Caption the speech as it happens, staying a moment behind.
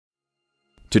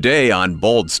Today on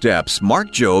Bold Steps, Mark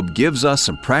Jobe gives us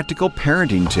some practical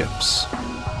parenting tips.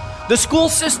 The school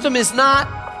system is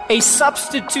not a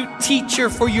substitute teacher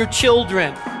for your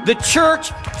children. The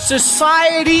church,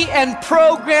 society, and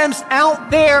programs out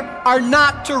there are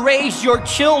not to raise your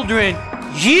children.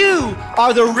 You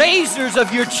are the raisers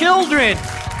of your children.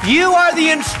 You are the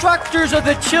instructors of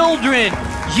the children.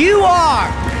 You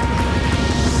are.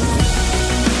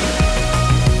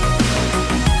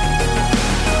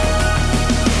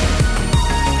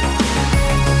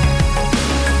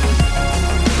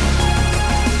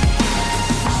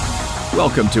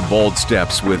 Welcome to Bold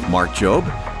Steps with Mark Jobe.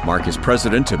 Mark is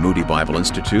president of Moody Bible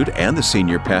Institute and the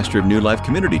senior pastor of New Life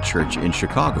Community Church in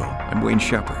Chicago. I'm Wayne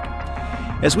Shepherd.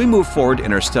 As we move forward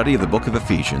in our study of the book of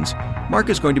Ephesians, Mark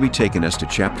is going to be taking us to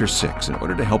chapter 6 in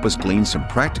order to help us glean some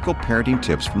practical parenting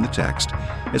tips from the text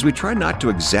as we try not to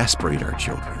exasperate our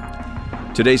children.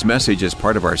 Today's message is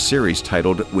part of our series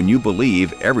titled, When You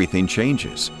Believe, Everything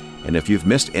Changes. And if you've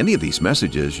missed any of these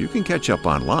messages, you can catch up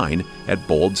online at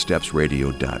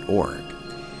boldstepsradio.org.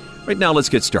 Right now, let's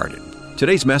get started.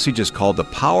 Today's message is called The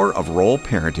Power of Role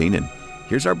Parenting, and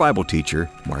here's our Bible teacher,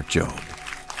 Mark Jobe.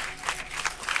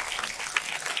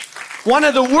 One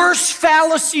of the worst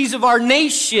fallacies of our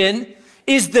nation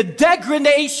is the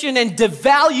degradation and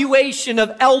devaluation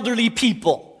of elderly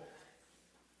people.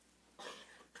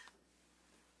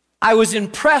 I was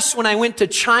impressed when I went to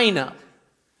China,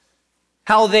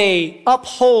 how they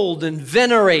uphold and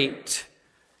venerate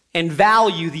and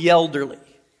value the elderly.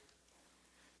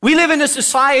 We live in a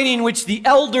society in which the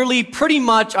elderly pretty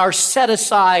much are set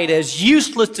aside as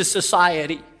useless to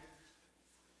society,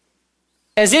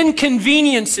 as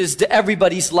inconveniences to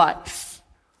everybody's life.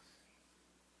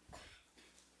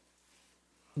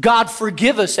 God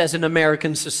forgive us as an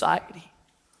American society.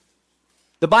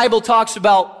 The Bible talks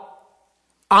about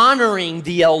honoring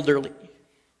the elderly,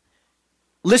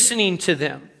 listening to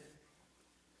them,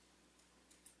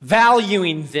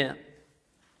 valuing them.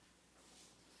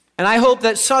 And I hope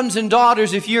that sons and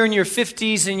daughters, if you're in your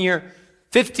 50s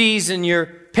and your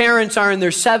parents are in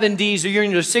their 70s, or you're in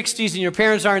your 60s and your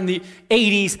parents are in the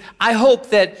 80s, I hope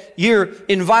that you're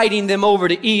inviting them over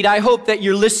to eat. I hope that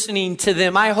you're listening to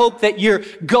them. I hope that you're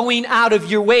going out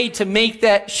of your way to make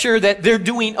that sure that they're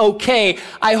doing okay.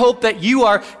 I hope that you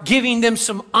are giving them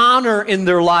some honor in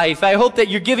their life. I hope that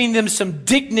you're giving them some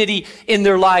dignity in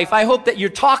their life. I hope that you're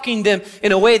talking to them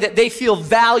in a way that they feel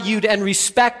valued and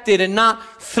respected and not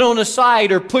thrown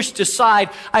aside or pushed aside.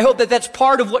 I hope that that's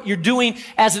part of what you're doing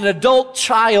as an adult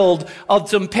child of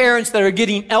some parents that are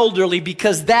getting elderly,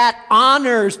 because that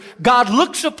honors, God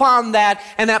looks upon that,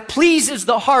 and that pleases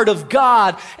the heart of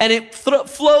God, and it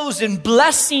flows in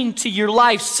blessing to your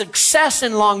life, success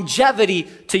and longevity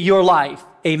to your life.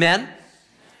 Amen?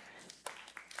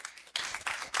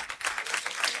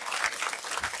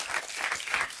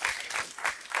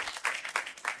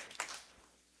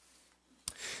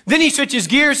 Then he switches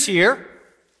gears here,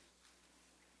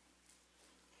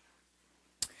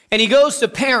 and he goes to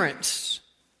parents.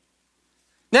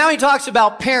 Now he talks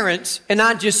about parents and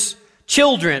not just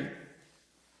children.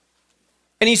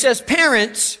 And he says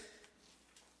parents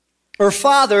or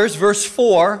fathers, verse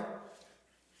 4,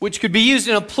 which could be used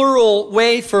in a plural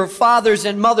way for fathers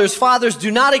and mothers. Fathers,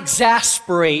 do not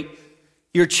exasperate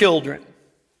your children.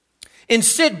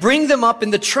 Instead, bring them up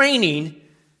in the training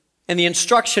and the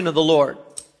instruction of the Lord.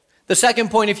 The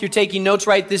second point, if you're taking notes,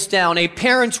 write this down. A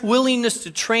parent's willingness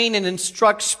to train and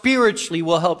instruct spiritually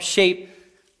will help shape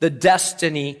the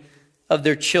destiny of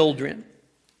their children.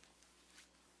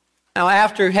 Now,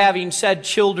 after having said,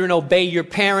 children, obey your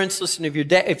parents, listen,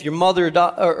 if your mother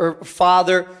or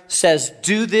father says,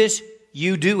 do this,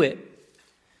 you do it.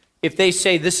 If they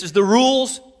say, this is the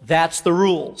rules, that's the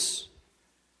rules.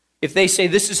 If they say,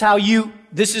 this is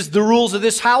the rules of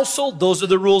this household, those are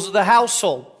the rules of the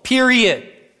household, period.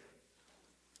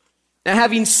 Now,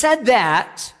 having said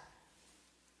that,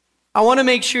 I want to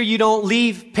make sure you don't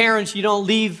leave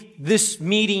this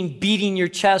meeting beating your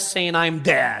chest saying, I'm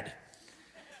dad.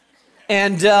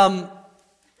 And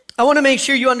I want to make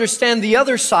sure you understand the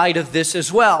other side of this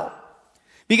as well.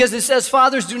 Because it says,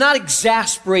 fathers, do not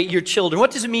exasperate your children.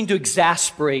 What does it mean to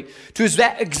exasperate? To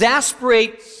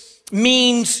exasperate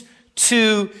means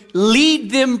to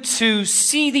lead them to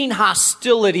seething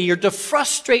hostility, or to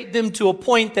frustrate them to a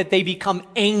point that they become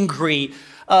angry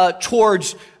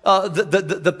towards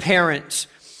the parents.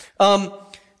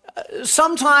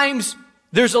 Sometimes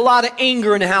there's a lot of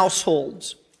anger in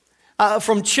households,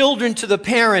 from children to the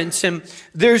parents, and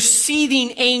there's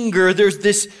seething anger. There's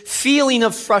this feeling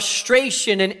of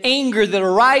frustration and anger that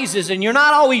arises, and you're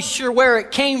not always sure where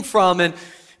it came from. And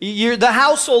The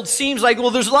household seems like, well,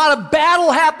 there's a lot of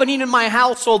battle happening in my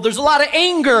household. There's a lot of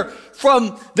anger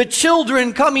from the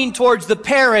children coming towards the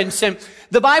parents. And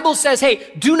the Bible says,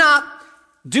 hey, do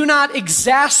not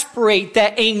exasperate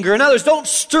that anger. In other words, don't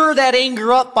stir that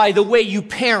anger up by the way you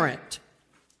parent.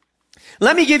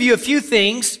 Let me give you a few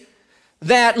things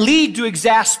that lead to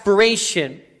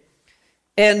exasperation.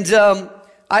 And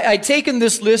I've taken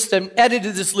this list and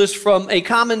edited this list from a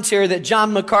commentary that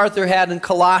John MacArthur had in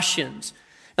Colossians.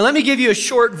 And let me give you a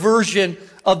short version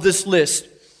of this list.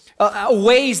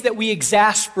 Ways that we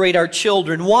exasperate our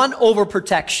children. One,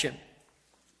 overprotection.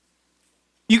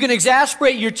 You can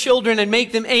exasperate your children and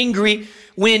make them angry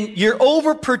when you're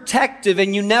overprotective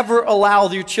and you never allow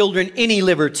your children any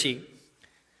liberty.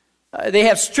 They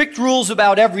have strict rules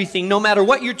about everything. No matter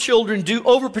what your children do,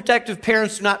 overprotective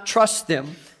parents do not trust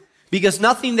them because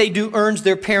nothing they do earns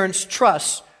their parents'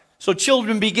 trust. So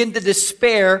children begin to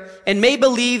despair and may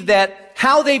believe that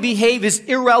how they behave is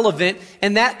irrelevant,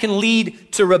 and that can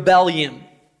lead to rebellion.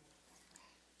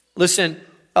 Listen,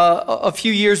 a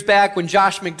few years back when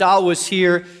Josh McDowell was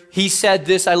here, he said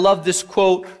this, I love this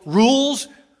quote, rules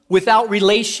without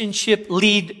relationship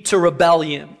lead to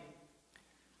rebellion.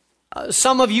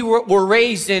 Some of you were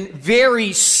raised in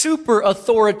very super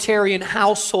authoritarian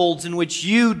households in which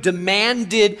you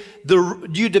demanded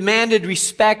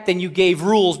respect and you gave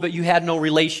rules, but you had no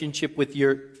relationship with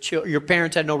your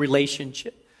parents had no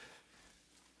relationship.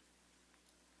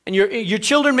 And your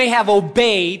children may have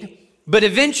obeyed, but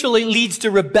eventually it leads to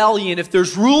rebellion. If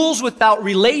there's rules without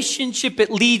relationship,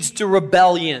 it leads to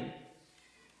rebellion.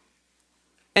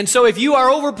 And so if you are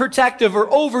overprotective or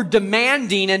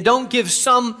over-demanding and don't give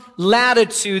some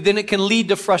latitude, then it can lead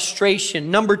to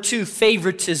frustration. Number two,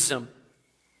 favoritism.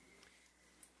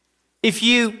 If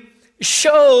you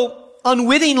show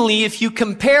unwittingly, if you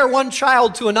compare one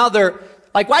child to another,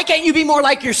 like, why can't you be more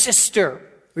like your sister?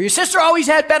 Or your sister always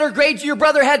had better grades, your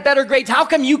brother had better grades. How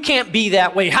come you can't be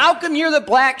that way? How come you're the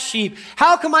black sheep?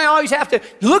 How come I always have to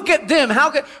look at them?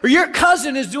 Or your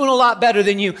cousin is doing a lot better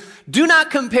than you. Do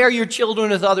not compare your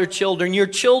children with other children. Your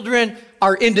children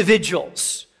are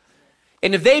individuals.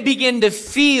 And if they begin to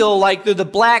feel like they're the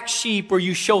black sheep or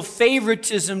you show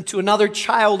favoritism to another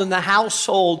child in the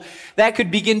household, that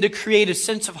could begin to create a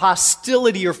sense of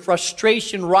hostility or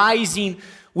frustration rising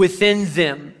within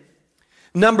them.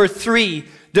 Number three,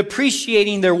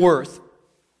 depreciating their worth.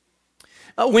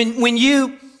 When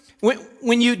you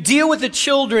deal with the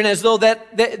children as though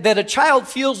that a child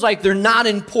feels like they're not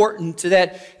important,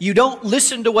 that you don't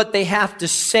listen to what they have to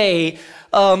say,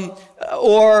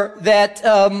 or that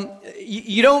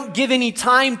you don't give any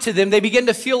time to them, they begin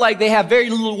to feel like they have very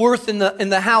little worth in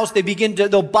the house.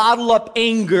 They'll bottle up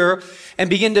anger and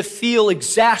begin to feel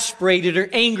exasperated or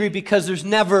angry because there's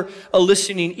never a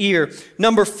listening ear.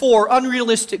 Number four,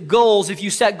 unrealistic goals. If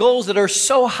you set goals that are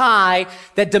so high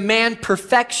that demand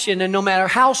perfection, and no matter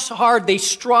how hard they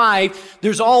strive,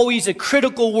 there's always a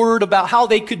critical word about how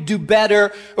they could do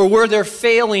better or where they're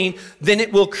failing, then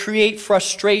it will create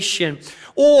frustration.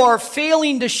 Or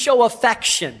failing to show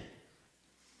affection.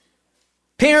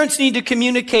 Parents need to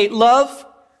communicate love,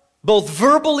 both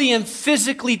verbally and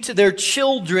physically, to their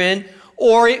children,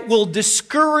 or it will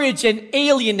discourage and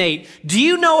alienate. Do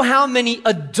you know how many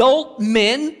adult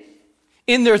men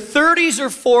in their 30s or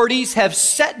 40s have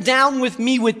sat down with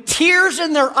me with tears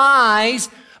in their eyes,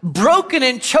 broken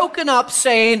and choking up,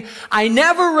 saying, I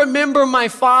never remember my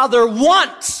father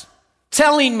once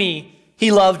telling me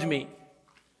he loved me.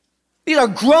 These are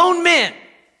grown men,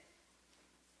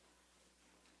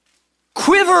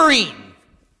 quivering,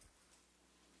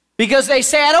 because they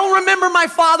say, I don't remember my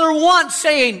father once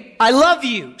saying, I love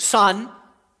you, son.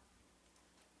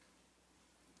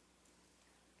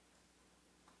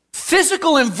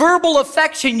 Physical and verbal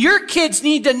affection, your kids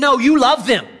need to know you love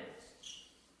them.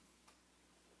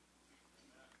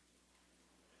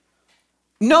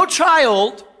 No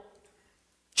child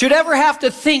should ever have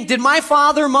to think, did my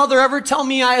father or mother ever tell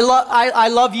me I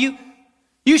love you?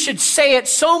 You should say it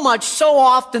so much, so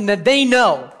often that they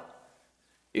know.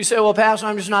 You say, well, Pastor,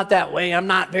 I'm just not that way. I'm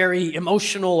not very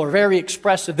emotional or very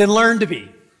expressive. Then learn to be.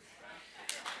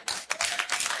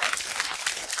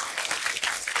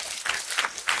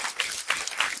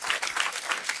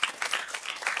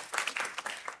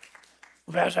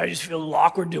 Well, Pastor, I just feel a little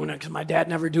awkward doing it because my dad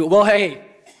never do it. Well, hey,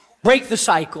 break the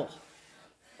cycle.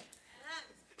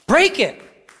 Break it.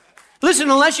 Listen,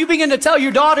 unless you begin to tell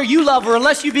your daughter you love her,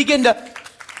 unless you begin to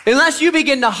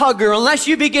hug her, unless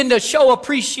you begin to show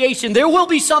appreciation, there will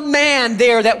be some man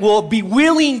there that will be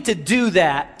willing to do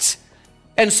that.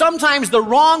 and sometimes the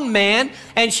wrong man,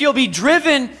 and she'll be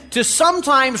driven to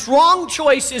sometimes wrong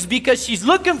choices because she's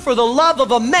looking for the love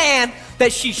of a man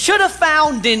that she should have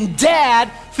found in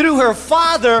dad through her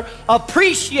father,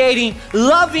 appreciating,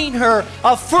 loving her,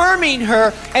 affirming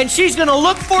her, and she's going to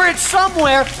look for it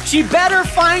somewhere. She better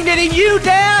find it in you,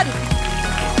 Dad.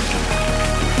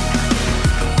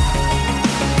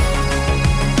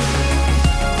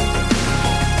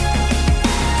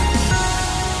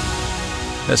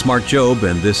 That's Mark Jobe,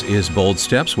 and this is Bold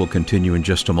Steps. We'll continue in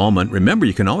just a moment. Remember,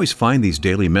 you can always find these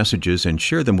daily messages and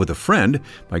share them with a friend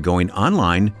by going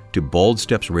online to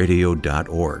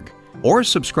boldstepsradio.org or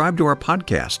subscribe to our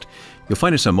podcast. You'll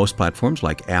find us on most platforms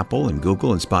like Apple and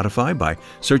Google and Spotify by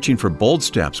searching for Bold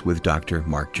Steps with Dr.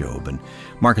 Mark Jobe. And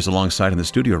Mark is alongside in the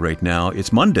studio right now.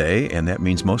 It's Monday, and that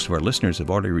means most of our listeners have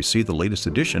already received the latest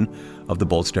edition of the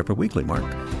Bold Stepper Weekly, Mark.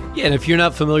 Yeah, and if you're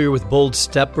not familiar with Bold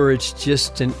Stepper, it's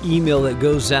just an email that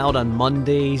goes out on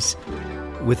Mondays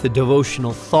with a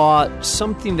devotional thought,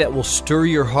 something that will stir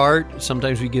your heart.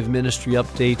 Sometimes we give ministry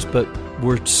updates, but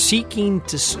we're seeking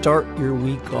to start your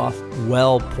week off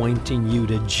well, pointing you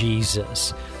to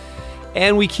Jesus.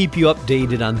 And we keep you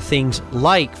updated on things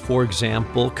like, for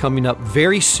example, coming up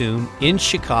very soon in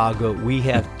Chicago, we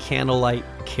have Candlelight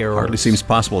Carols. Hardly seems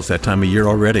possible. It's that time of year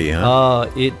already,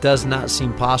 huh? It does not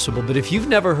seem possible. But if you've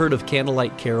never heard of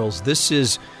Candlelight Carols, this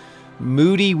is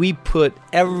Moody. We put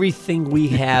everything we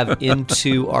have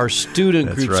into our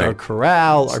student groups, right. Our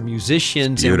chorale, our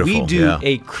musicians, and we do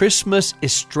a Christmas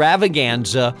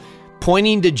extravaganza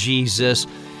pointing to Jesus,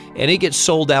 and it gets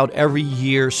sold out every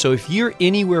year. So if you're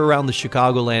anywhere around the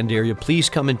Chicagoland area,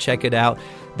 please come and check it out.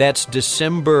 That's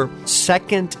December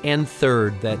 2nd and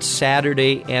 3rd. That's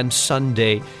Saturday and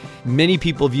Sunday. Many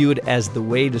people view it as the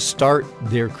way to start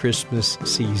their Christmas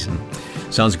season.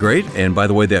 Sounds great. And by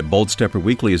the way, that Bold Stepper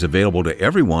Weekly is available to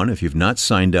everyone. If you've not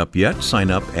signed up yet,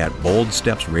 sign up at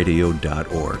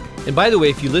boldstepsradio.org. And by the way,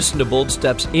 if you listen to Bold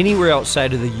Steps anywhere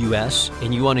outside of the U.S.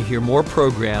 and you want to hear more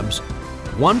programs,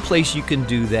 one place you can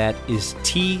do that is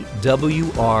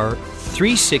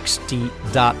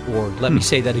twr360.org. Let me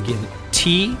say that again,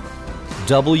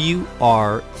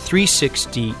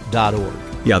 twr360.org.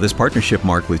 Yeah, this partnership,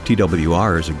 Mark, with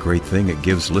TWR is a great thing. It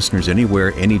gives listeners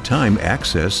anywhere, anytime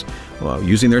access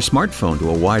using their smartphone to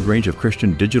a wide range of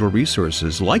Christian digital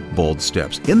resources like Bold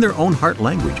Steps in their own heart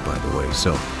language, by the way.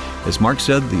 So, as Mark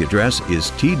said, the address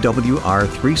is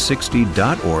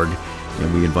twr360.org,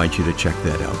 and we invite you to check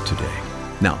that out today.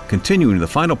 Now, continuing the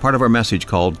final part of our message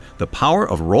called The Power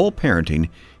of Role Parenting,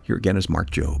 here again is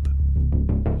Mark Jobe.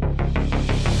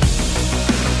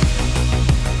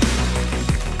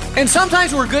 And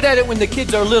sometimes we're good at it when the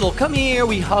kids are little. Come here,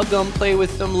 we hug them, play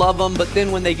with them, love them. But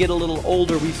then when they get a little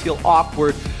older, we feel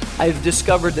awkward. I've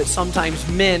discovered that sometimes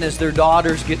men, as their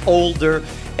daughters get older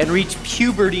and reach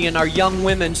puberty, and our young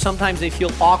women, sometimes they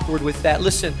feel awkward with that.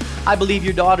 Listen, I believe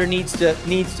your daughter needs to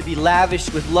be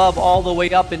lavished with love all the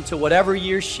way up into whatever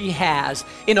years she has,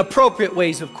 in appropriate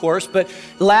ways, of course, but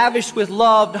lavished with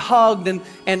love, hugged,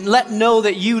 and let know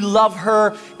that you love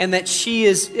her and that she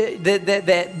is,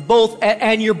 that both,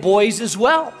 and your boys as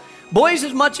well. Boys,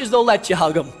 as much as they'll let you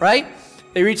hug them, right?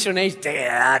 They reach their age,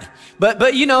 Dad.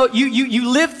 But you know, you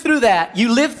live through that.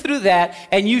 You live through that,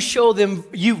 and you show them,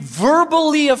 you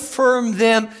verbally affirm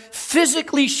them,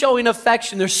 physically showing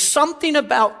affection. There's something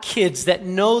about kids that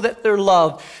know that they're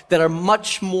loved that are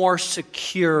much more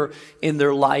secure in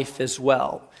their life as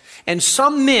well. And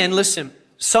some men, listen,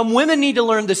 some women need to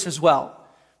learn this as well.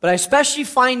 But I especially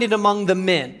find it among the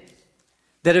men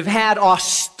that have had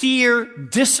austere,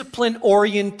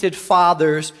 discipline-oriented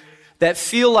fathers that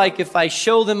feel like if I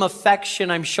show them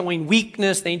affection, I'm showing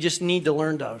weakness. They just need to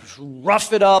learn to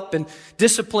rough it up and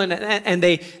discipline. And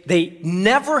they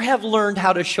never have learned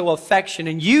how to show affection.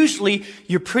 And usually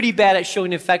you're pretty bad at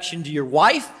showing affection to your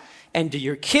wife and to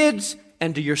your kids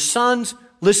and to your sons.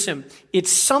 Listen,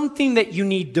 it's something that you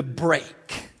need to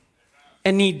break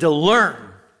and need to learn.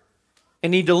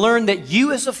 And need to learn that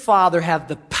you as a father have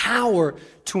the power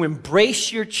to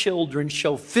embrace your children,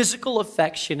 show physical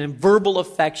affection and verbal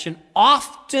affection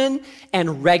often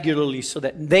and regularly so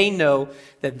that they know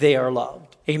that they are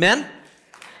loved. Amen?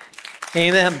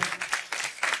 Amen.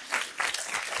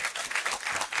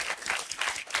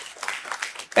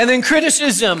 And then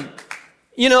criticism.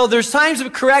 You know, there's times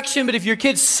of correction, but if your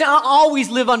kids always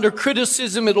live under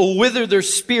criticism, it'll wither their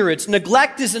spirits.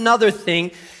 Neglect is another thing.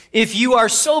 If you are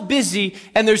so busy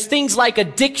and there's things like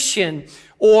addiction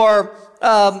or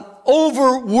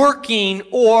overworking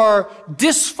or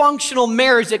dysfunctional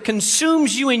marriage that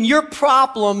consumes you in your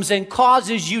problems and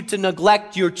causes you to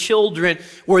neglect your children,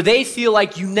 where they feel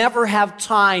like you never have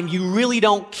time, you really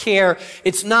don't care.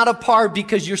 It's not a part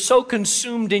because you're so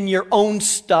consumed in your own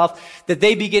stuff that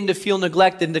they begin to feel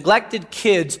neglected. Neglected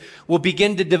kids will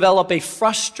begin to develop a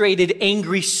frustrated,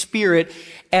 angry spirit.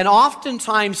 And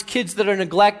oftentimes, kids that are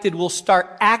neglected will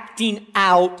start acting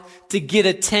out to get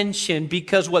attention,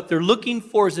 because what they're looking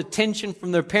for is attention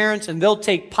from their parents, and they'll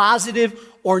take positive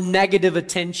or negative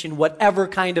attention, whatever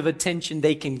kind of attention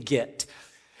they can get.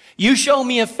 You show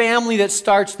me a family that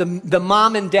starts, the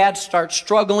mom and dad start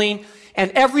struggling,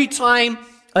 and every time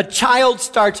a child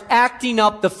starts acting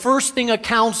up, the first thing a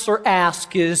counselor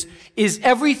asks is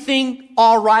everything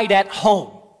all right at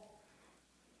home?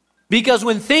 Because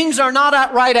when things are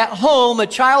not right at home, a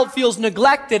child feels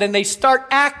neglected and they start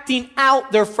acting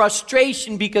out their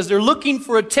frustration because they're looking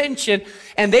for attention,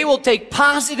 and they will take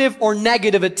positive or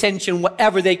negative attention,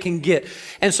 whatever they can get.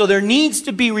 And so there needs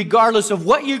to be, regardless of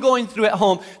what you're going through at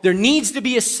home, there needs to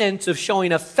be a sense of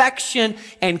showing affection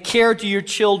and care to your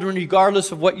children,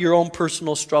 regardless of what your own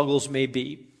personal struggles may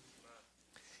be.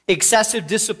 Excessive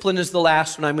discipline is the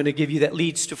last one I'm going to give you that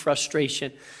leads to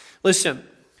frustration. Listen.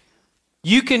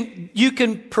 You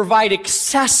can provide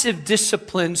excessive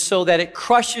discipline so that it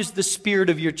crushes the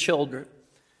spirit of your children.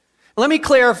 Let me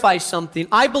clarify something.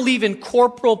 I believe in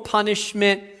corporal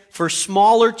punishment for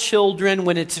smaller children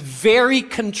when it's very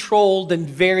controlled and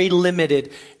very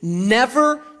limited.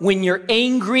 Never when you're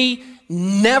angry,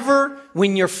 never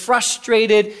when you're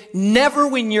frustrated, never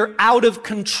when you're out of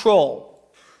control.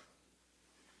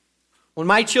 When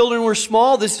my children were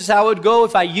small, this is how it would go.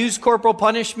 If I used corporal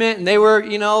punishment and they were,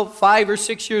 5 or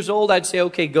 6 years old, I'd say,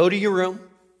 okay, go to your room.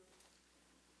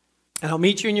 And I'll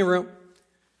meet you in your room.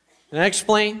 And I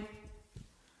explain.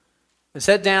 And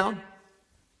sit down.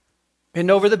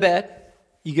 Bend over the bed.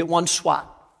 You get one swat.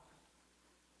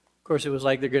 Of course, it was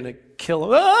like they're going to kill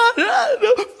him.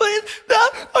 No, please, no,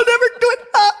 I'll never do it.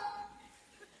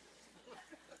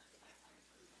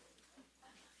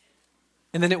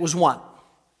 And then it was one.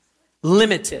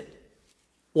 Limited.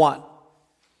 One.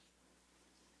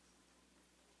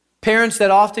 Parents that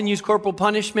often use corporal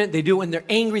punishment, they do it when they're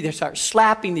angry, they start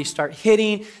slapping, they start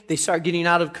hitting, they start getting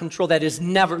out of control. That is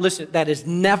never, listen, that is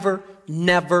never,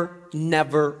 never,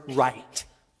 never right.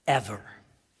 Ever.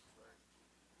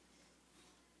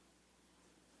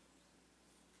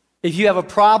 If you have a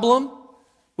problem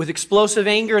with explosive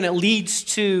anger and it leads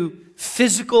to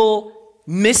physical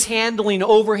mishandling,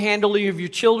 overhandling of your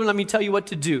children, let me tell you what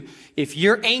to do. If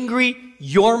you're angry,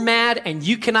 you're mad, and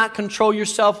you cannot control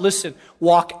yourself, listen,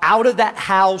 walk out of that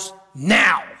house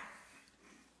now.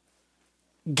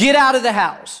 Get out of the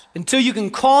house until you can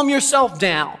calm yourself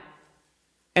down.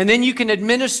 And then you can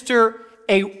administer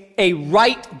a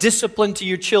right discipline to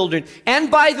your children. And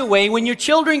by the way, when your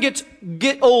children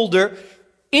get older,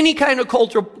 any kind of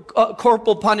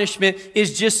corporal punishment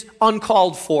is just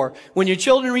uncalled for. When your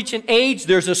children reach an age,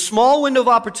 there's a small window of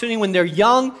opportunity when they're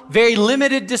young, very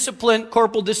limited discipline,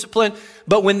 corporal discipline.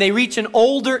 But when they reach an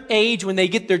older age, when they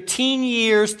get their teen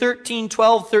years,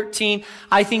 12, 13,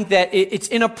 I think that it's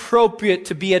inappropriate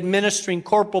to be administering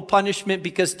corporal punishment,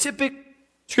 because typically,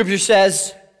 Scripture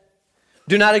says,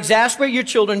 do not exasperate your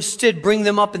children, instead bring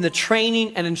them up in the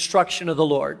training and instruction of the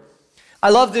Lord. I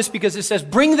love this because it says,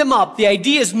 bring them up. The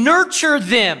idea is nurture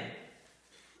them.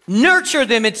 Nurture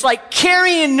them. It's like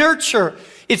carry and nurture.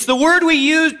 It's the word we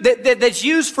use that's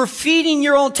used for feeding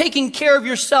your own, taking care of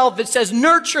yourself. It says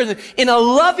nurture them in a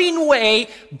loving way.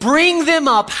 Bring them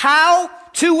up. How?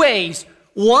 2 ways.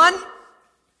 One,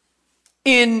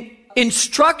 in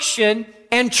instruction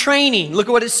and training. Look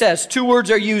at what it says. 2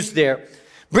 words are used there.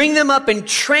 Bring them up in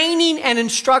training and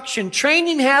instruction.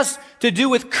 Training has to do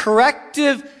with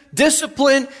corrective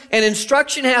discipline, and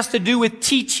instruction has to do with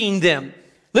teaching them.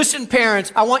 Listen, parents,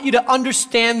 I want you to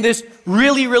understand this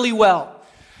really, really well.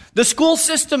 The school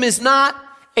system is not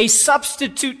a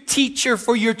substitute teacher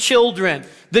for your children.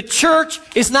 The church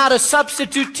is not a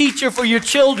substitute teacher for your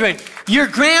children. Your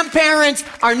grandparents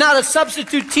are not a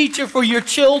substitute teacher for your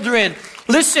children.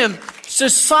 Listen,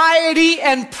 society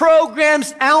and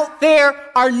programs out there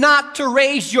are not to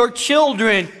raise your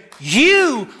children.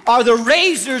 You are the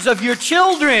raisers of your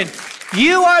children.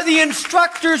 You are the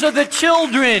instructors of the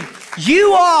children.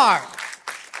 You are.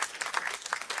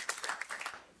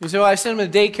 You say, well, I send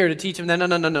them to daycare to teach them.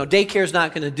 No. Daycare's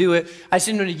not going to do it. I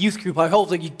send them to youth group. I hope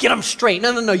that you get them straight.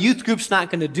 No. Youth group's not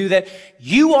going to do that.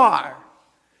 You are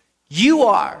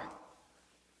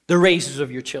the raisers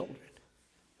of your children.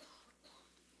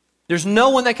 There's no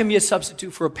one that can be a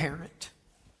substitute for a parent.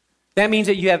 That means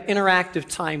that you have interactive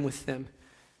time with them.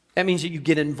 That means that you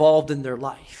get involved in their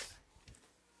life.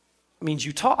 It means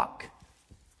you talk.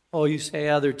 Oh, you say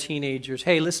other teenagers.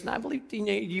 Hey, listen, I believe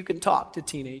you can talk to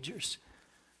teenagers.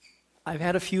 I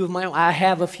have a few of my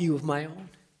own.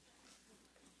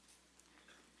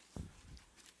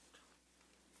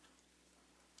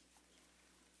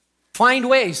 Find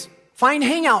ways. Find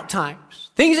hangout times.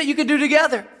 Things that you can do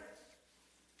together.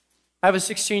 I have a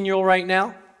 16-year-old right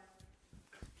now.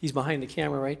 He's behind the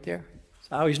camera right there.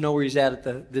 So I always know where he's at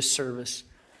this service.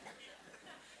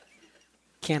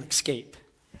 Can't escape.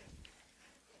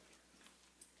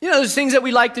 You know, there's things that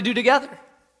we like to do together.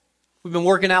 We've been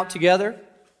working out together.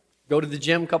 Go to the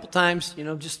gym a couple times,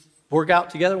 just work out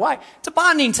together. Why? It's a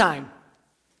bonding time.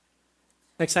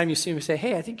 Next time you see him, say,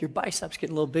 hey, I think your bicep's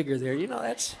getting a little bigger there.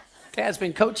 That's Dad's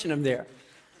been coaching him there.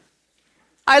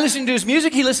 I listen to his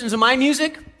music. He listens to my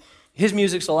music. His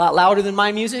music's a lot louder than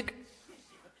my music.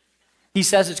 He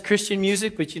says it's Christian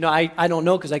music, but I don't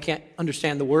know because I can't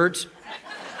understand the words.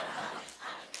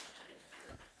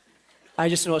 I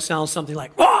just know it sounds something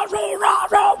like rah, rah, rah,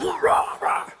 rah, rah,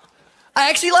 rah. I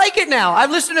actually like it now.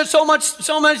 I've listened to it so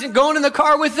much and going in the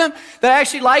car with them that I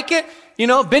actually like it.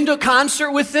 Been to a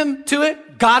concert with them to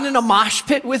it, gotten in a mosh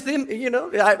pit with them,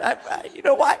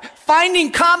 why?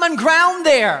 Finding common ground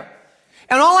there.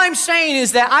 And all I'm saying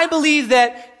is that I believe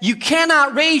that you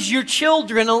cannot raise your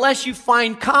children unless you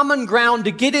find common ground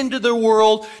to get into their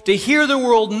world, to hear the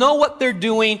world, know what they're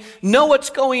doing, know what's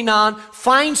going on,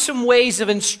 find some ways of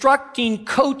instructing,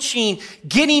 coaching,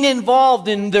 getting involved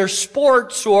in their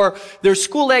sports or their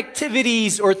school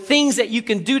activities or things that you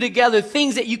can do together,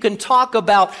 things that you can talk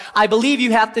about. I believe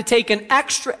you have to take an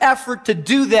extra effort to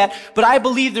do that, but I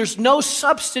believe there's no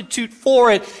substitute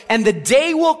for it. And the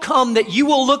day will come that you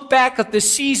will look back at the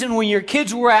season when your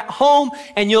kids were at home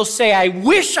and you'll say, I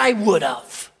wish I would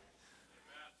have.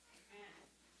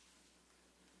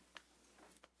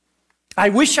 I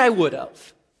wish I would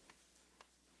have.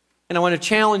 And I want to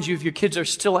challenge you, if your kids are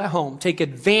still at home, take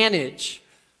advantage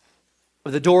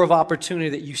of the door of opportunity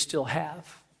that you still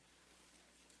have.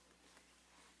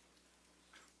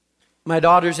 My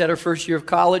daughter's at her first year of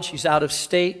college. She's out of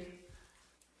state.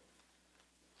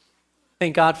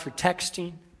 Thank God for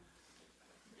texting,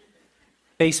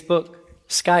 Facebook,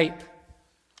 Skype.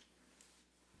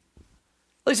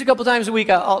 At least a couple times a week,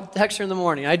 I'll text her in the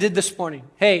morning. I did this morning.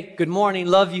 Hey, good morning,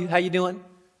 love you, how you doing?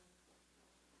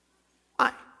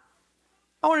 I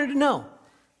want her to know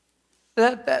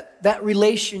that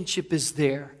relationship is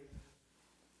there.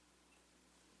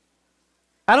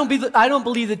 I don't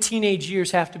believe the teenage years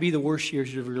have to be the worst years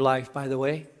of your life, by the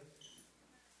way.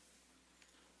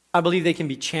 I believe they can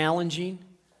be challenging,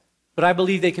 but I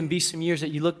believe they can be some years that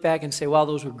you look back and say, wow,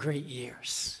 those were great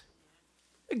years.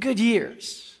 They're good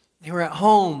years. They were at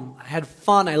home. I had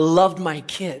fun. I loved my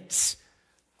kids.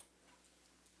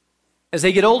 As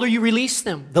they get older, you release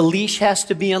them. The leash has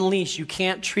to be unleashed. You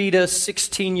can't treat a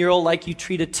 16-year-old like you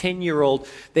treat a 10-year-old.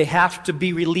 They have to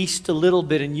be released a little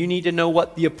bit, and you need to know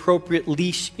what the appropriate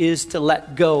leash is to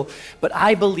let go. But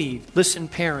I believe, listen,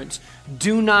 parents,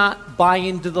 do not buy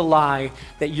into the lie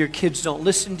that your kids don't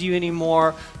listen to you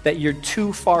anymore, that you're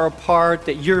too far apart,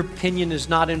 that your opinion is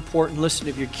not important. Listen,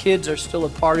 if your kids are still a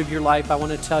part of your life, I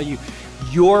want to tell you,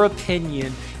 your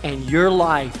opinion and your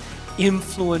life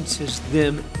influences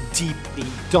them deeply.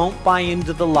 Don't buy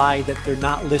into the lie that they're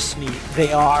not listening.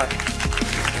 They are.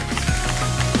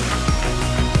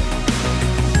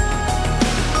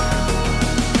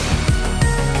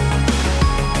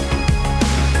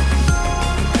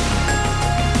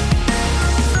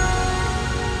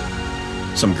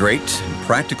 Some great and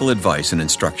practical advice and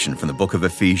instruction from the book of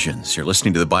Ephesians. You're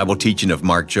listening to the Bible teaching of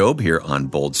Mark Jobe here on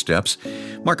Bold Steps.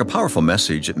 Mark, a powerful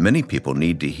message that many people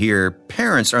need to hear.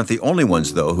 Parents aren't the only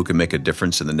ones, though, who can make a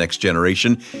difference in the next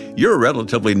generation. You're a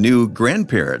relatively new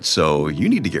grandparent, so you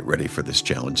need to get ready for this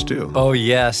challenge, too. Oh,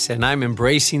 yes, and I'm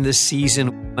embracing this season,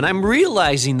 and I'm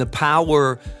realizing the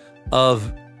power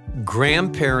of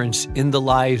grandparents in the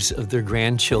lives of their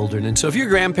grandchildren. And so if you're a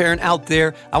grandparent out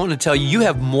there, I want to tell you, you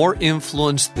have more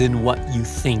influence than what you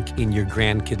think in your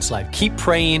grandkids' life. Keep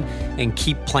praying and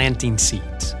keep planting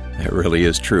seeds. That really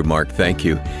is true, Mark. Thank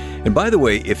you. And by the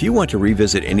way, if you want to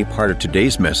revisit any part of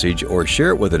today's message or share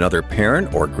it with another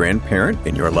parent or grandparent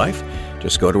in your life,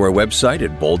 just go to our website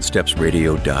at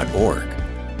boldstepsradio.org.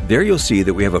 There you'll see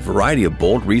that we have a variety of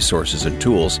bold resources and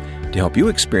tools to help you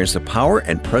experience the power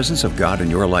and presence of God in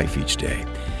your life each day.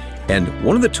 And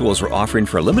one of the tools we're offering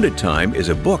for a limited time is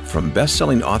a book from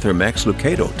best-selling author Max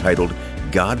Lucado titled,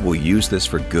 God Will Use This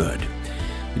for Good.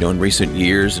 You know, in recent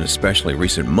years, and especially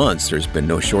recent months, there's been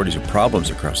no shortage of problems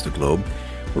across the globe.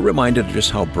 we're reminded of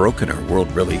just how broken our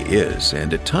world really is,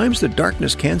 and at times the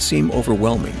darkness can seem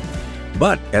overwhelming.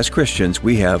 But as Christians,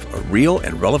 we have a real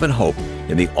and relevant hope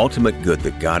in the ultimate good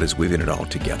that God is weaving it all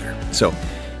together. So,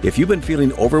 if you've been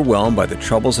feeling overwhelmed by the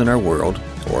troubles in our world,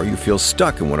 or you feel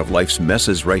stuck in one of life's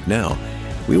messes right now,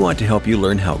 we want to help you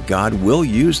learn how God will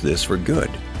use this for good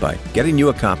by getting you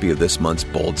a copy of this month's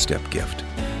Bold Step gift.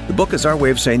 The book is our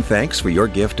way of saying thanks for your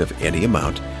gift of any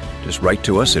amount. Just write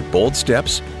to us at Bold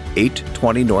Steps,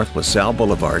 820 North LaSalle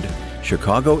Boulevard,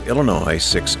 Chicago, Illinois,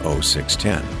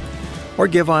 60610. Or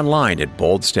give online at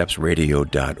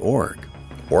boldstepsradio.org.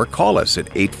 Or call us at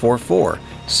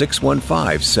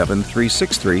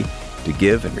 844-615-7363 to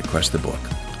give and request the book.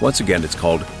 Once again, it's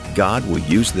called God Will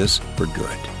Use This for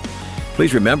Good.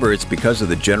 Please remember, it's because of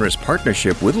the generous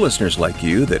partnership with listeners like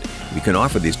you that we can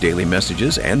offer these daily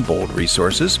messages and bold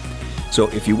resources. So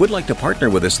if you would like to partner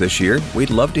with us this year, we'd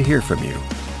love to hear from you.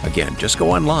 Again, just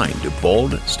go online to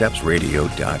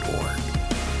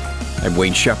boldstepsradio.org. I'm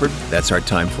Wayne Shepherd. That's our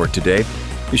time for today.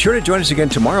 Be sure to join us again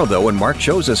tomorrow, though, when Mark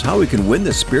shows us how we can win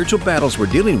the spiritual battles we're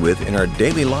dealing with in our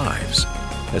daily lives.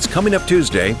 That's coming up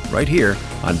Tuesday, right here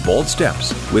on Bold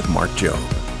Steps with Mark Jobe.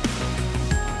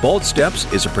 Bold Steps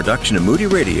is a production of Moody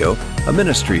Radio, a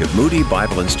ministry of Moody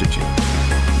Bible Institute.